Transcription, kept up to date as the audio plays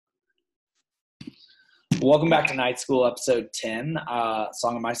Welcome back to Night School, episode 10,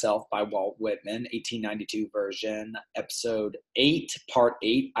 Song of Myself by Walt Whitman, 1892 version, episode 8, part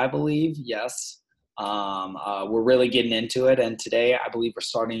 8, I believe. Yes. We're really getting into it, and today I believe we're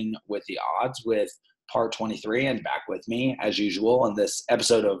starting with the odds with part 23, and back with me, as usual, on this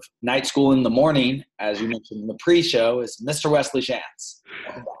episode of Night School in the Morning, as you mentioned in the pre-show, is Mr. Wesley Shantz.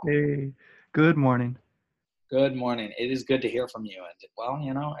 Hey, good morning. Good morning. It is good to hear from you. And,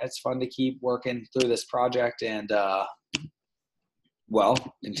 well, it's fun to keep working through this project and,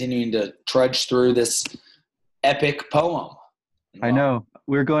 continuing to trudge through this epic poem. I know.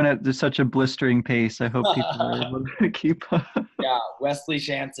 We're going at such a blistering pace. I hope people are able to keep up. Yeah, Wesley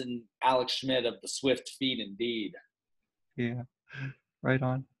Shantz and Alex Schmidt of the Swift Feet indeed. Yeah, right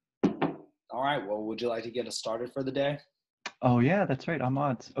on. All right. Well, would you like to get us started for the day? Oh, yeah, that's right. I'm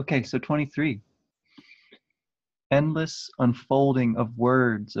odds. Okay, so 23. Endless unfolding of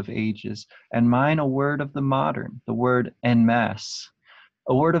words of ages, and mine a word of the modern, the word en masse,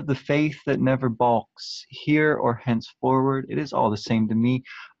 a word of the faith that never balks. Here or henceforward, it is all the same to me.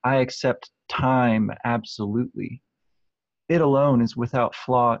 I accept time absolutely. It alone is without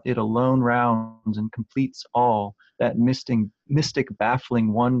flaw. It alone rounds and completes all. That mystic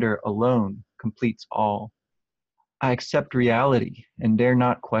baffling wonder alone completes all. I accept reality and dare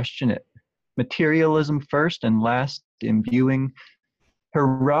not question it. Materialism first and last imbuing.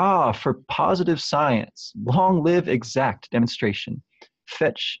 Hurrah for positive science. Long live exact demonstration.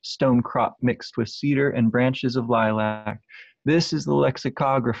 Fetch stone crop mixed with cedar and branches of lilac. This is the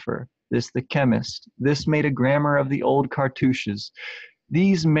lexicographer, this the chemist, this made a grammar of the old cartouches.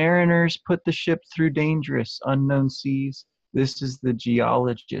 These mariners put the ship through dangerous, unknown seas. This is the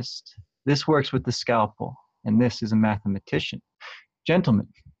geologist. This works with the scalpel, and this is a mathematician. Gentlemen,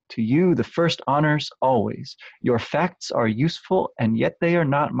 to you the first honors always. Your facts are useful, and yet they are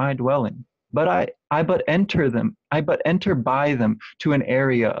not my dwelling. But I but enter by them to an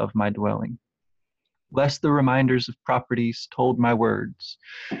area of my dwelling. Less the reminders of properties told my words,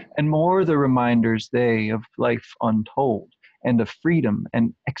 and more the reminders they of life untold, and of freedom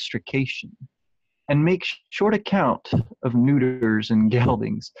and extrication. And make short account of neuters and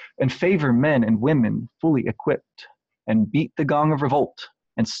geldings, and favor men and women fully equipped, and beat the gong of revolt,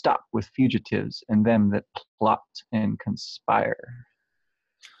 and stop with fugitives and them that plot and conspire.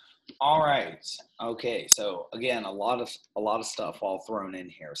 All right. Okay. So again, a lot of stuff all thrown in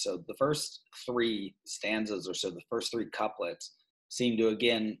here. So the first three stanzas, or so the first three couplets, seem to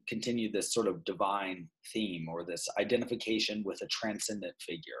again continue this sort of divine theme, or this identification with a transcendent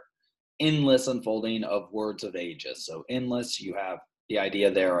figure. Endless unfolding of words of ages. So endless, you have the idea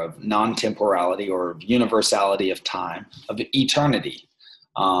there of non-temporality or of universality of time, of eternity,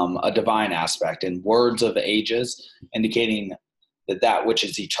 a divine aspect, and words of ages, indicating that which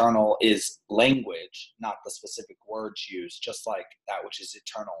is eternal is language, not the specific words used, just like that which is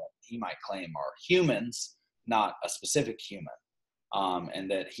eternal, he might claim, are humans, not a specific human. And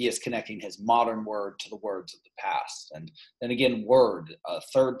that he is connecting his modern word to the words of the past. And then again, word, a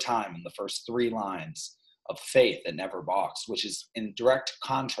third time in the first three lines, of faith that never balks, which is in direct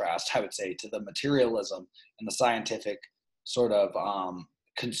contrast, I would say, to the materialism and the scientific sort of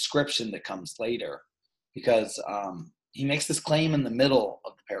conscription that comes later. Because he makes this claim in the middle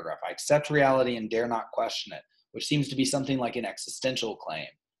of the paragraph: I accept reality and dare not question it, which seems to be something like an existential claim.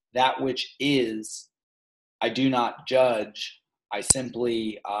 That which is, I do not judge, I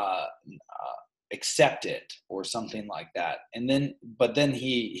simply accept it, or something like that. But then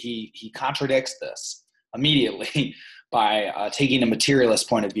he contradicts this immediately by taking a materialist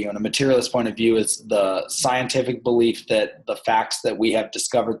point of view. And a materialist point of view is the scientific belief that the facts that we have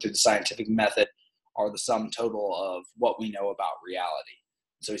discovered through the scientific method are the sum total of what we know about reality.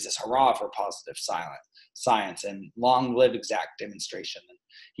 So he says, hurrah for positive science and long live exact demonstration. And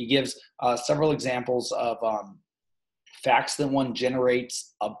he gives several examples of facts that one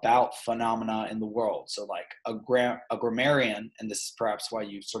generates about phenomena in the world. So like a grammarian, and this is perhaps why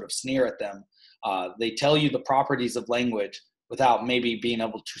you sort of sneer at them, they tell you the properties of language without maybe being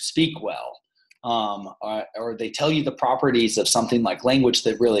able to speak well. Or they tell you the properties of something like language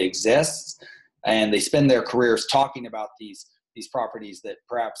that really exists, and they spend their careers talking about these properties that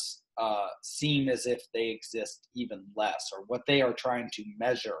perhaps seem as if they exist even less, or what they are trying to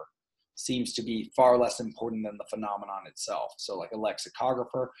measure seems to be far less important than the phenomenon itself. So like a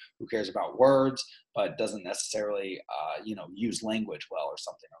lexicographer who cares about words but doesn't necessarily use language well, or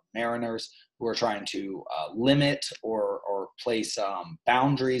something. Or mariners who are trying to limit or place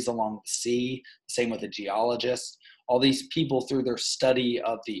boundaries along the sea. Same with a geologist. All these people, through their study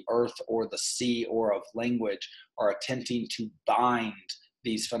of the earth or the sea or of language, are attempting to bind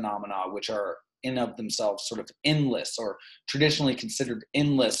these phenomena, which are in of themselves sort of endless, or traditionally considered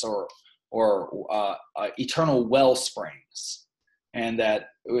endless, or eternal well springs. And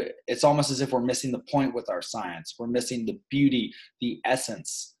that it's almost as if we're missing the point with our science. We're missing the beauty, the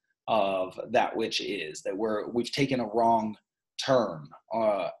essence of that which is, that we've taken a wrong turn,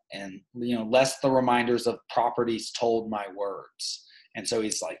 and less the reminders of properties told my words. And so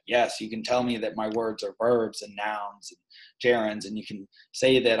he's like, yes, you can tell me that my words are verbs and nouns and gerunds, and you can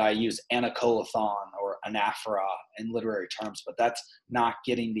say that I use anacolathon or anaphora in literary terms, but that's not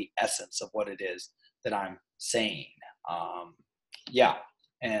getting the essence of what it is that I'm saying. Yeah.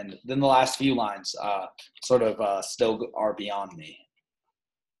 And then the last few lines still are beyond me.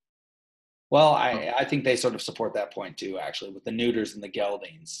 Well, I think they sort of support that point too, actually, with the neuters and the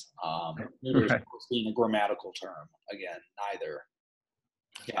geldings. Neuters, of course, being a grammatical term. Again, neither.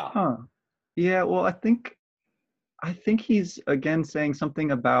 Yeah. Huh. Yeah, well, I think he's again saying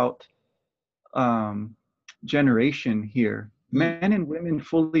something about generation here. Men and women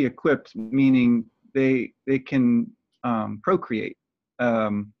fully equipped, meaning they can procreate.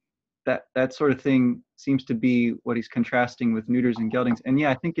 That sort of thing seems to be what he's contrasting with neuters and geldings. And yeah,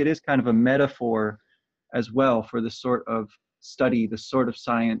 I think it is kind of a metaphor as well for the sort of study, the sort of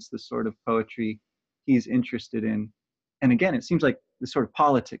science, the sort of poetry he's interested in. And again, it seems like the sort of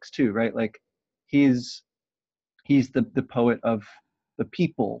politics too, right? Like he's the poet of the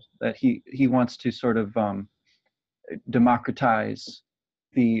people, that he wants to sort of democratize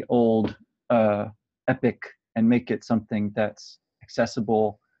the old epic and make it something that's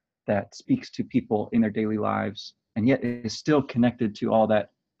accessible, that speaks to people in their daily lives, and yet is still connected to all that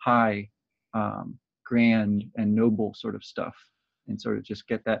high, grand and noble sort of stuff, and sort of just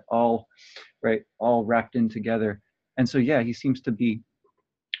get that all wrapped in together. And so yeah, he seems to be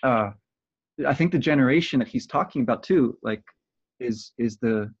I think the generation that he's talking about too, like, is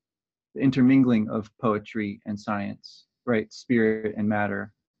the intermingling of poetry and science, right? Spirit and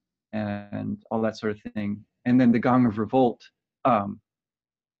matter, and all that sort of thing. And then the Gong of Revolt.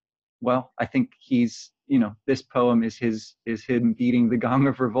 Well, I think he's, this poem is him beating the Gong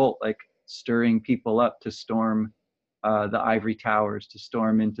of Revolt, like stirring people up to storm the ivory towers, to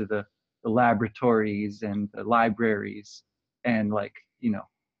storm into the laboratories and the libraries, and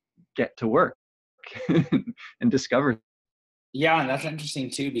get to work and discover. Yeah, and that's interesting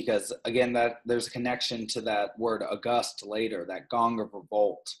too, because again, that there's a connection to that word august later, that Gong of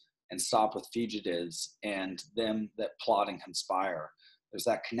Revolt, and stop with fugitives and them that plot and conspire. There's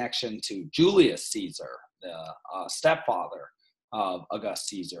that connection to Julius Caesar, the stepfather of August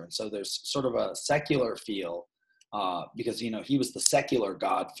Caesar. And so there's sort of a secular feel, because he was the secular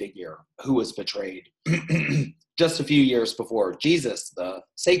God figure who was betrayed just a few years before Jesus, the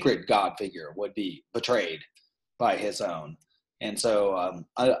sacred God figure, would be betrayed by his own. And so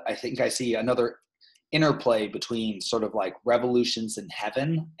I think I see another interplay between sort of like revolutions in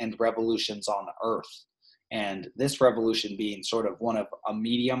heaven and revolutions on earth. And this revolution being sort of one of a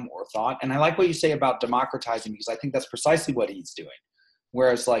medium or thought. And I like what you say about democratizing, because I think that's precisely what he's doing.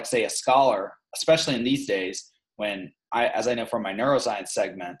 Whereas, like, say, a scholar, especially in these days, when as I know from my neuroscience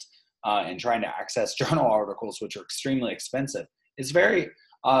segment, and trying to access journal articles, which are extremely expensive, it's very,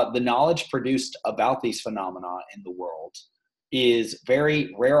 the knowledge produced about these phenomena in the world is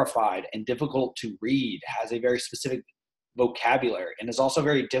very rarefied and difficult to read, has a very specific vocabulary, and is also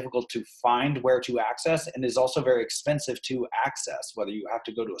very difficult to find where to access, and is also very expensive to access, whether you have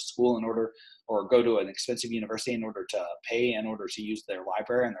to go to a school in order, or go to an expensive university in order to pay in order to use their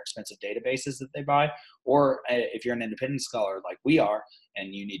library and their expensive databases that they buy, or if you're an independent scholar like we are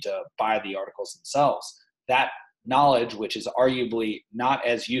and you need to buy the articles themselves. That knowledge, which is arguably not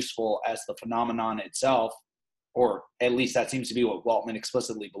as useful as the phenomenon itself, or at least that seems to be what Waltman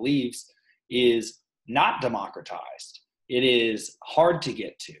explicitly believes, is not democratized. It is hard to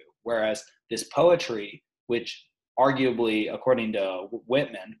get to, whereas this poetry, which arguably, according to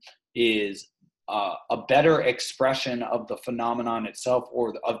Whitman, is a better expression of the phenomenon itself,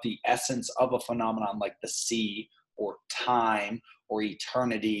 or of the essence of a phenomenon like the sea, or time, or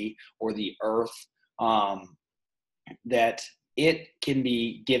eternity, or the earth, that it can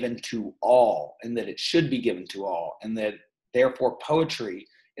be given to all, and that it should be given to all, and that therefore poetry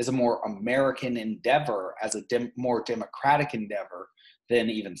is a more American endeavor, as a more democratic endeavor than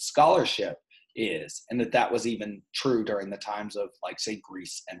even scholarship is, and that was even true during the times of, like, say,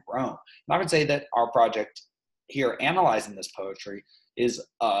 Greece and Rome. And I would say that our project here, analyzing this poetry, is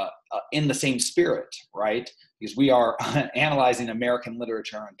in the same spirit, right? Because we are analyzing American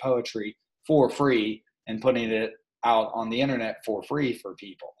literature and poetry for free and putting it out on the internet for free for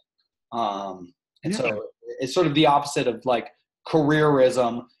people. And so it's sort of the opposite of, like,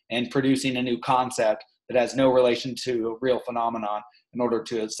 careerism and producing a new concept that has no relation to a real phenomenon in order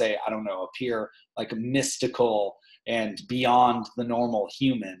to say, I don't know, appear like a mystical and beyond the normal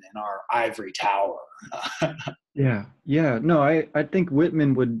human in our ivory tower. Yeah. No, I think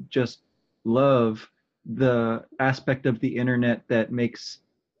Whitman would just love the aspect of the internet that makes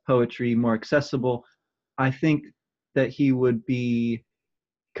poetry more accessible. I think that he would be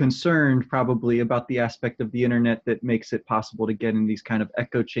concerned probably about the aspect of the internet that makes it possible to get in these kind of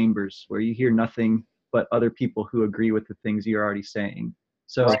echo chambers where you hear nothing but other people who agree with the things you're already saying.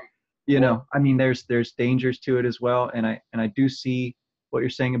 So, Right. I mean, there's dangers to it as well, and I do see what you're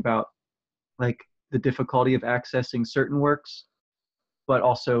saying about like the difficulty of accessing certain works, but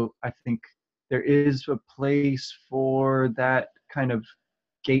also I think there is a place for that kind of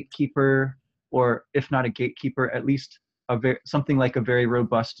gatekeeper, or if not a gatekeeper, at least something like a very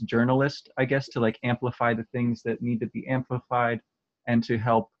robust journalist, I guess, to like amplify the things that need to be amplified and to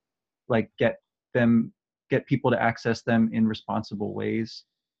help like get people to access them in responsible ways.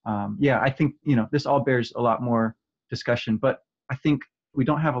 I think this all bears a lot more discussion, but I think we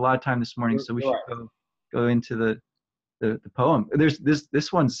don't have a lot of time this morning, so we should go into the poem. There's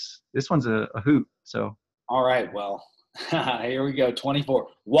this one's a hoot. So all right, well, here we go. 24.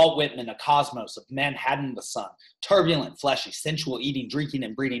 Walt Whitman, a cosmos of Manhattan the sun, turbulent, fleshy, sensual, eating, drinking,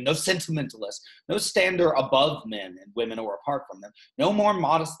 and breeding, no sentimentalist, no stander above men and women or apart from them, no more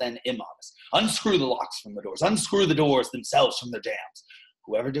modest than immodest. Unscrew the locks from the doors, unscrew the doors themselves from their jambs.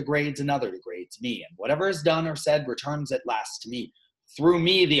 Whoever degrades another degrades me, and whatever is done or said returns at last to me. Through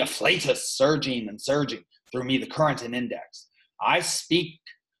me the afflatus surging and surging, through me the current and index. I speak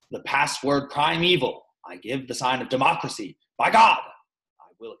the password primeval. I give the sign of democracy. By God, I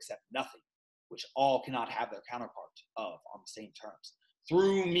will accept nothing which all cannot have their counterpart of on the same terms.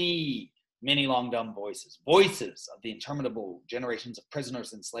 Through me, many long dumb voices, voices of the interminable generations of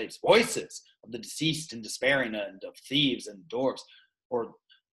prisoners and slaves, voices of the deceased and despairing, and of thieves and dwarfs, or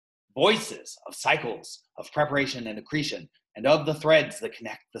voices of cycles of preparation and accretion, and of the threads that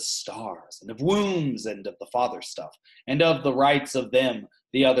connect the stars, and of wombs, and of the father stuff, and of the rights of them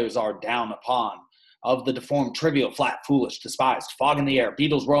the others are down upon, of the deformed, trivial, flat, foolish, despised, fog in the air,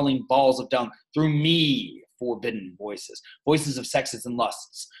 beetles rolling balls of dung. Through me, forbidden voices, voices of sexes and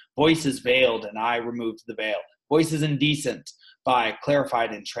lusts, voices veiled, and I removed the veil, voices indecent, by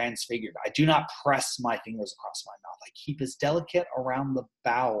clarified and transfigured. I do not press my fingers across my mouth. I keep as delicate around the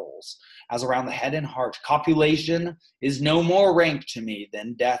bowels as around the head and heart. Copulation is no more rank to me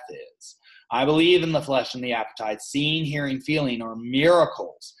than death is. I believe in the flesh and the appetite, seeing, hearing, feeling are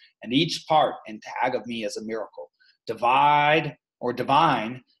miracles, and each part and tag of me is a miracle. Divide or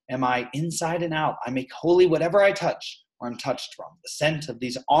divine am I inside and out. I make holy whatever I touch or am touched from. The scent of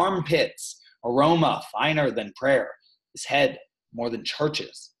these armpits, aroma finer than prayer, this head more than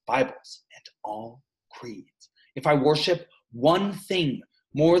churches, Bibles, and all creeds. If I worship one thing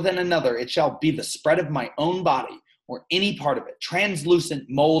more than another, it shall be the spread of my own body, or any part of it. Translucent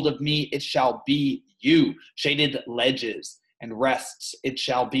mold of me, it shall be you. Shaded ledges and rests, it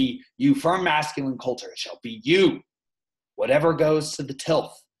shall be you. Firm masculine culture, it shall be you. Whatever goes to the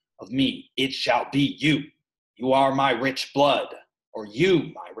tilth of me, it shall be you. You are my rich blood, or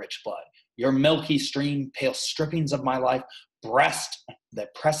you my rich blood. Your milky stream, pale strippings of my life, breast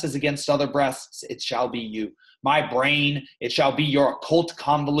that presses against other breasts, it shall be you. My brain, it shall be your occult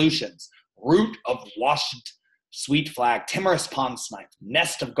convolutions. Root of washed sweet flag, timorous pond snipe,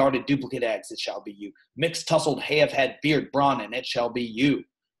 nest of guarded duplicate eggs, it shall be you. Mixed tussled hay of head, beard, brawn, and it shall be you.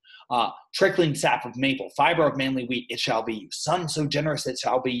 Trickling sap of maple, fiber of manly wheat, it shall be you. Sun so generous, it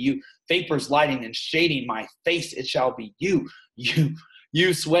shall be you. Vapors lighting and shading my face, it shall be you.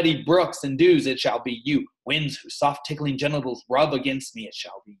 You sweaty brooks and dews, it shall be you. Winds whose soft tickling genitals rub against me, it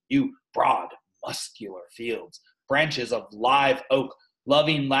shall be you. Broad, muscular fields, branches of live oak,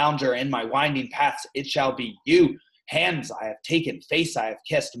 loving lounger in my winding paths, it shall be you. Hands I have taken, face I have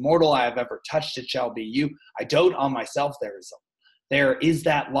kissed, mortal I have ever touched, it shall be you. I dote on myself, there is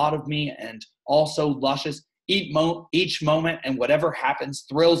that lot of me, and also luscious. Each moment and whatever happens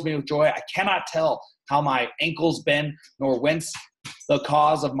thrills me with joy. I cannot tell how my ankles bend, nor whence the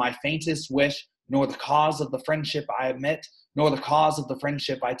cause of my faintest wish, nor the cause of the friendship I admit, nor the cause of the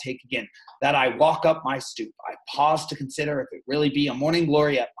friendship I take again. That I walk up my stoop, I pause to consider if it really be a morning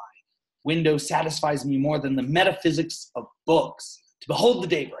glory at my window satisfies me more than the metaphysics of books. To behold the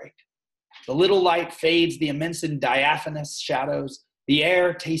daybreak, the little light fades, the immense and diaphanous shadows. The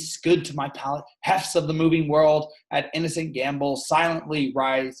air tastes good to my palate. Hefts of the moving world at innocent gambol, silently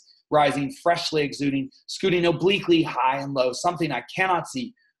rising, freshly exuding, scooting obliquely high and low. Something I cannot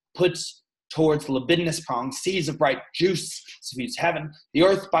see puts towards the libidinous prong, seas of bright juice suffuse heaven. The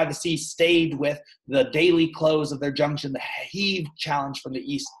earth by the sea stayed with the daily close of their junction, the heave challenge from the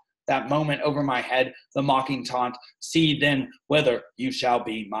east. That moment over my head, the mocking taunt, see then whether you shall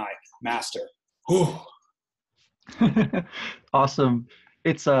be my master. Whew. Awesome.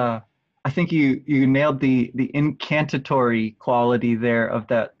 It's I think you nailed the incantatory quality there of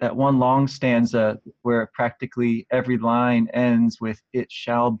that one long stanza where practically every line ends with "it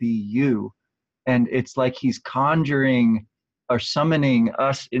shall be you," and it's like he's conjuring or summoning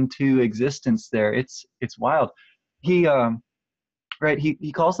us into existence there. It's wild. He right,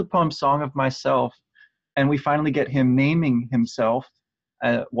 he calls the poem "Song of Myself," and we finally get him naming himself,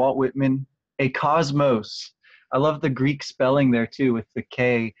 Walt Whitman, a cosmos. I love the Greek spelling there too with the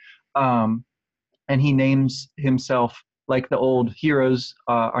K. And he names himself like the old heroes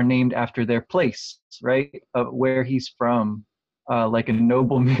are named after their place, right? Where he's from, like a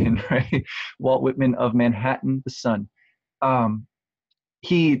nobleman, right? Walt Whitman of Manhattan, the Sun.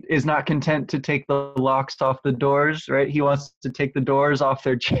 He is not content to take the locks off the doors, right? He wants to take the doors off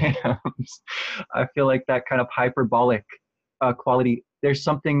their jams. I feel like that kind of hyperbolic quality. There's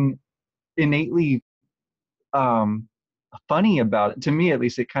something innately funny about it. To me, at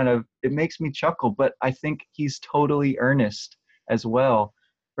least, it makes me chuckle. But I think he's totally earnest as well,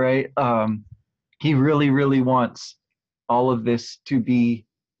 right? He really, really wants all of this to be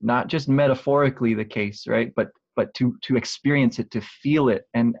not just metaphorically the case, right? But to experience it, to feel it.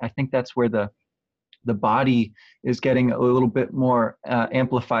 And I think that's where the body is getting a little bit more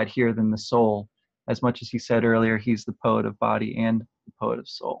amplified here than the soul. As much as he said earlier, he's the poet of body and the poet of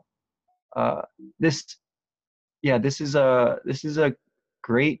soul. This is a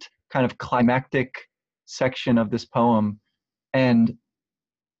great kind of climactic section of this poem. And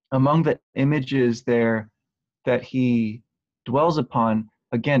among the images there that he dwells upon,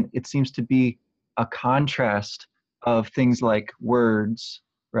 again, it seems to be a contrast of things like words,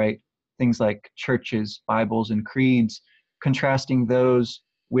 right? Things like churches, Bibles, and creeds, contrasting those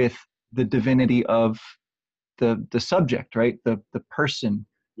with the divinity of the subject, right? The person,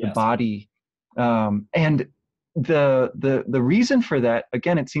 Yes. the body. And the reason for that,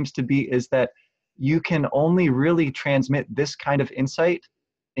 again, it seems to be, is that you can only really transmit this kind of insight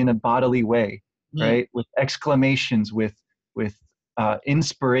in a bodily way, right? With exclamations, with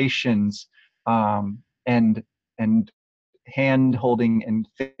inspirations, and hand holding and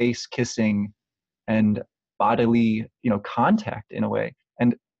face kissing and bodily, contact in a way.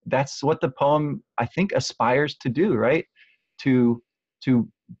 And that's what the poem, I think, aspires to do, right? To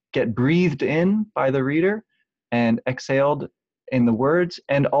get breathed in by the reader and exhaled in the words,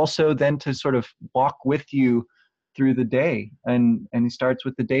 and also then to sort of walk with you through the day. And he starts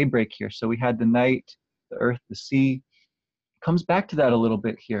with the daybreak here. So we had the night, the earth, the sea. Comes back to that a little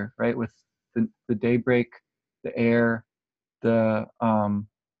bit here, right? With the daybreak, the air, the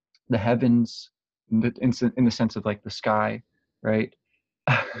heavens, in the sense of like the sky, right?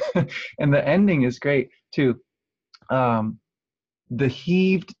 And the ending is great too. The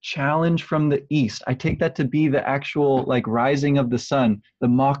heaved challenge from the east. I take that to be the actual like rising of the sun, the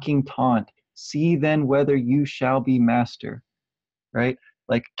mocking taunt. See then whether you shall be master, right?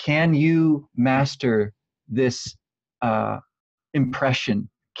 Like, can you master this impression?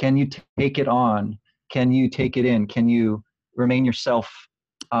 Can you take it on? Can you take it in? Can you remain yourself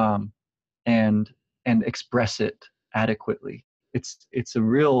and express it adequately? It is a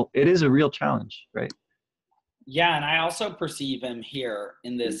real challenge, right? Yeah, and I also perceive him here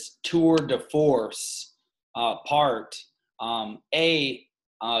in this tour de force part,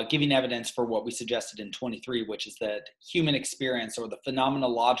 giving evidence for what we suggested in 23, which is that human experience, or the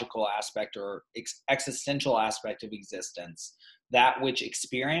phenomenological aspect or existential aspect of existence, that which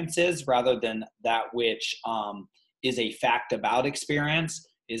experiences rather than that which is a fact about experience,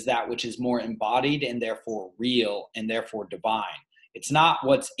 is that which is more embodied and therefore real and therefore divine. It's not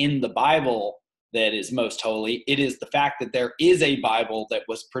what's in the Bible that is most holy. It is the fact that there is a Bible that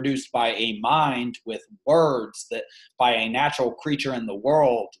was produced by a mind with words, that by a natural creature in the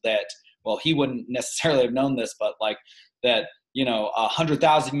world that, well, he wouldn't necessarily have known this, but like that,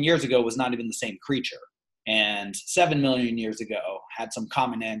 100,000 years ago was not even the same creature. And 7 million years ago had some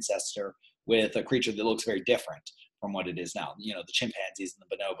common ancestor with a creature that looks very different from what it is now. The chimpanzees and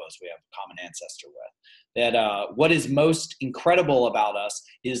the bonobos we have a common ancestor with. That what is most incredible about us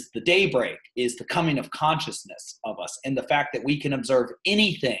is the daybreak, is the coming of consciousness of us. And the fact that we can observe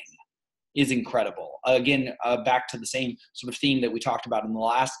anything is incredible. Again, back to the same sort of theme that we talked about in the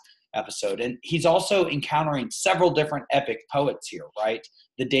last episode. And he's also encountering several different epic poets here, right?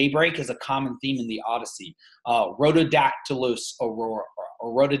 The daybreak is a common theme in the Odyssey. Rhododactylus Aurora,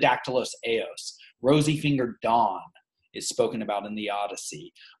 or Rhododactylus Eos, rosy-fingered dawn, is spoken about in the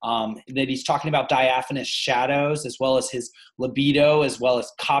Odyssey. That he's talking about diaphanous shadows, as well as his libido, as well as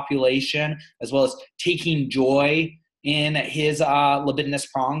copulation, as well as taking joy in his libidinous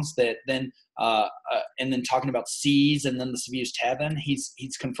prongs, that then and then talking about seas and then the suffused heaven. He's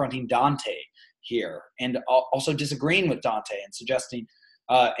confronting Dante here, and also disagreeing with Dante and suggesting,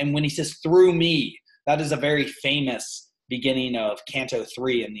 and when he says through me, that is a very famous beginning of Canto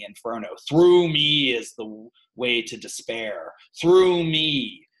 3 in the Inferno. Through me is the way to despair. Through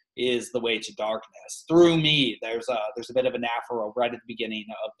me is the way to darkness. Through me, there's a bit of an anaphora right at the beginning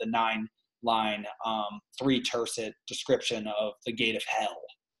of the 9-line 3-tercet description of the gate of hell.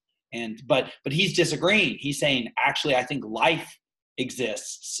 And but he's disagreeing. He's saying, actually, I think life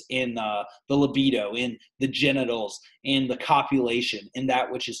exists in the libido, in the genitals, in the copulation, in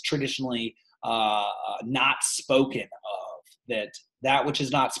that which is traditionally not spoken of. That which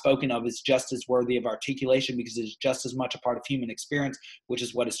is not spoken of is just as worthy of articulation, because it is just as much a part of human experience, which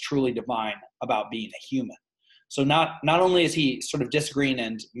is what is truly divine about being a human. So not only is he sort of disagreeing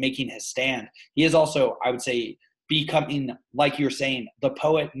and making his stand, he is also, I would say, becoming, like you're saying, the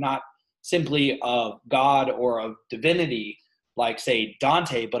poet not simply of God or of divinity, like, say,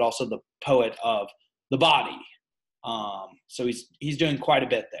 Dante, but also the poet of the body. So he's doing quite a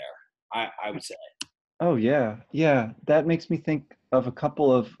bit there, I would say. Oh, yeah. Yeah. That makes me think of a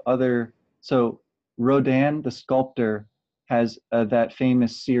couple of other. So Rodin, the sculptor, has that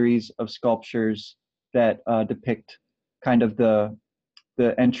famous series of sculptures that depict kind of the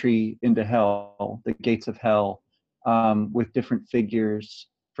entry into hell, the gates of hell, with different figures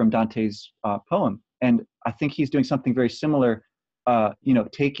from Dante's poem. And I think he's doing something very similar,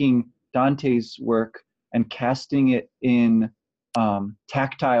 taking Dante's work and casting it in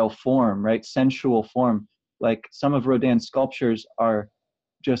tactile form, right? Sensual form. Like some of Rodin's sculptures are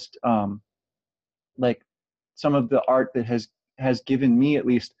just like some of the art that has given me, at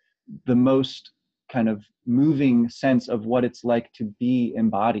least, the most kind of moving sense of what it's like to be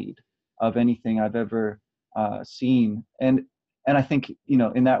embodied of anything I've ever seen. And I think,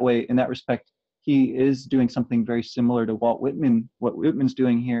 in that way, in that respect, he is doing something very similar to Walt Whitman. What Whitman's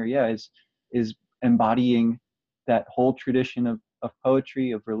doing here, is embodying that whole tradition of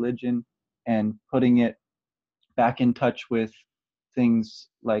poetry, of religion, and putting it back in touch with things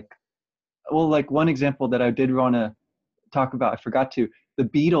like one example that I did want to talk about, I forgot to, the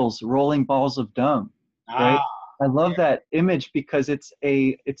Beatles rolling balls of dung, right? I love that image because it's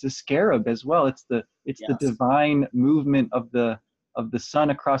a scarab as well. It's the divine movement of the sun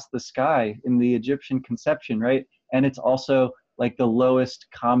across the sky in the Egyptian conception, right? And it's also like the lowest,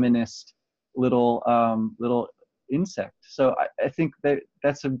 commonest little insect. So I think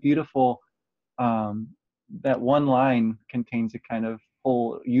that's a beautiful, that one line contains a kind of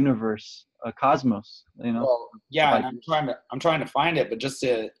whole universe, a cosmos, Well, yeah, and I'm trying to find it, but just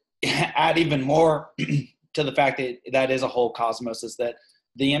to add even more to the fact that is a whole cosmos, is that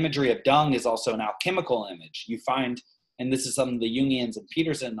the imagery of dung is also an alchemical image. You find, and this is something the Jungians and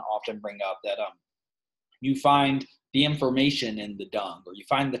Peterson often bring up, that you find the information in the dung, or you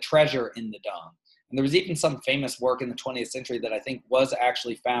find the treasure in the dung. And there was even some famous work in the 20th century that I think was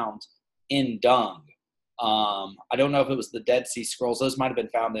actually found in dung. I don't know if it was the Dead Sea Scrolls. Those might have been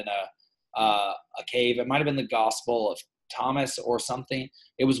found in a cave. It might have been the Gospel of Thomas or something.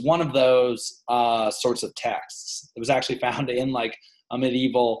 It was one of those sorts of texts. It was actually found in like a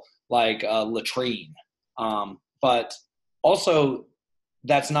medieval latrine. But also,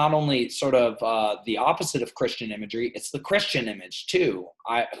 that's not only sort of the opposite of Christian imagery, it's the Christian image too.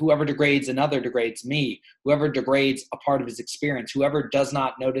 Whoever degrades another degrades me. Whoever degrades a part of his experience, whoever does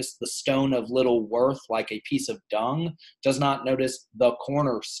not notice the stone of little worth like a piece of dung, does not notice the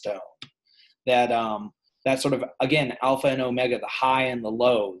cornerstone. That sort of, again, alpha and omega, the high and the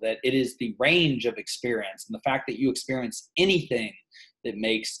low, that it is the range of experience, and the fact that you experience anything that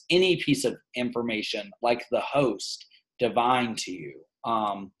makes any piece of information like the host divine to you.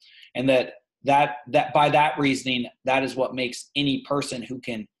 And that by that reasoning, that is what makes any person who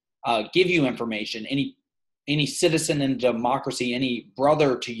can give you information, any citizen in a democracy, any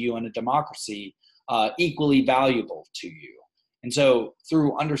brother to you in a democracy, equally valuable to you. And so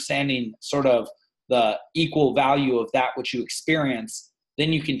through understanding sort of the equal value of that which you experience,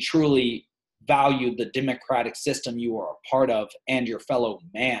 then you can truly value the democratic system you are a part of and your fellow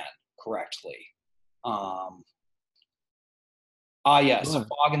man correctly. Yes,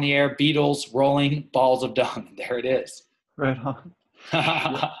 fog in the air, Beatles, rolling balls of dung. There it is. Right on.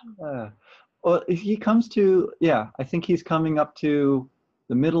 Uh, well, if he comes to, yeah, I think he's coming up to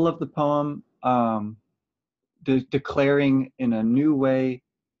the middle of the poem, declaring in a new way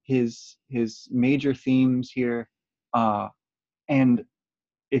his major themes here, and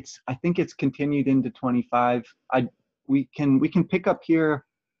I think it's continued into 25. We can pick up here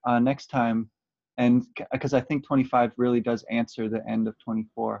next time, and because I think 25 really does answer the end of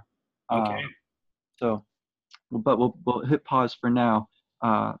 24. Okay. So, but we'll hit pause for now.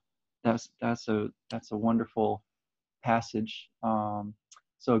 That's a wonderful passage.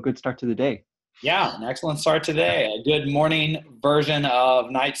 So a good start to the day. Yeah, an excellent start today. A good morning version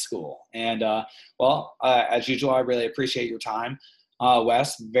of night school. And as usual, I really appreciate your time,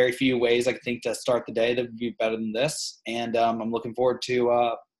 Wes. Very few ways I think to start the day that would be better than this. And I'm looking forward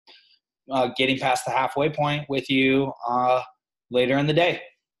to getting past the halfway point with you later in the day.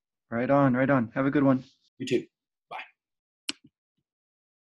 Right on, right on. Have a good one. You too.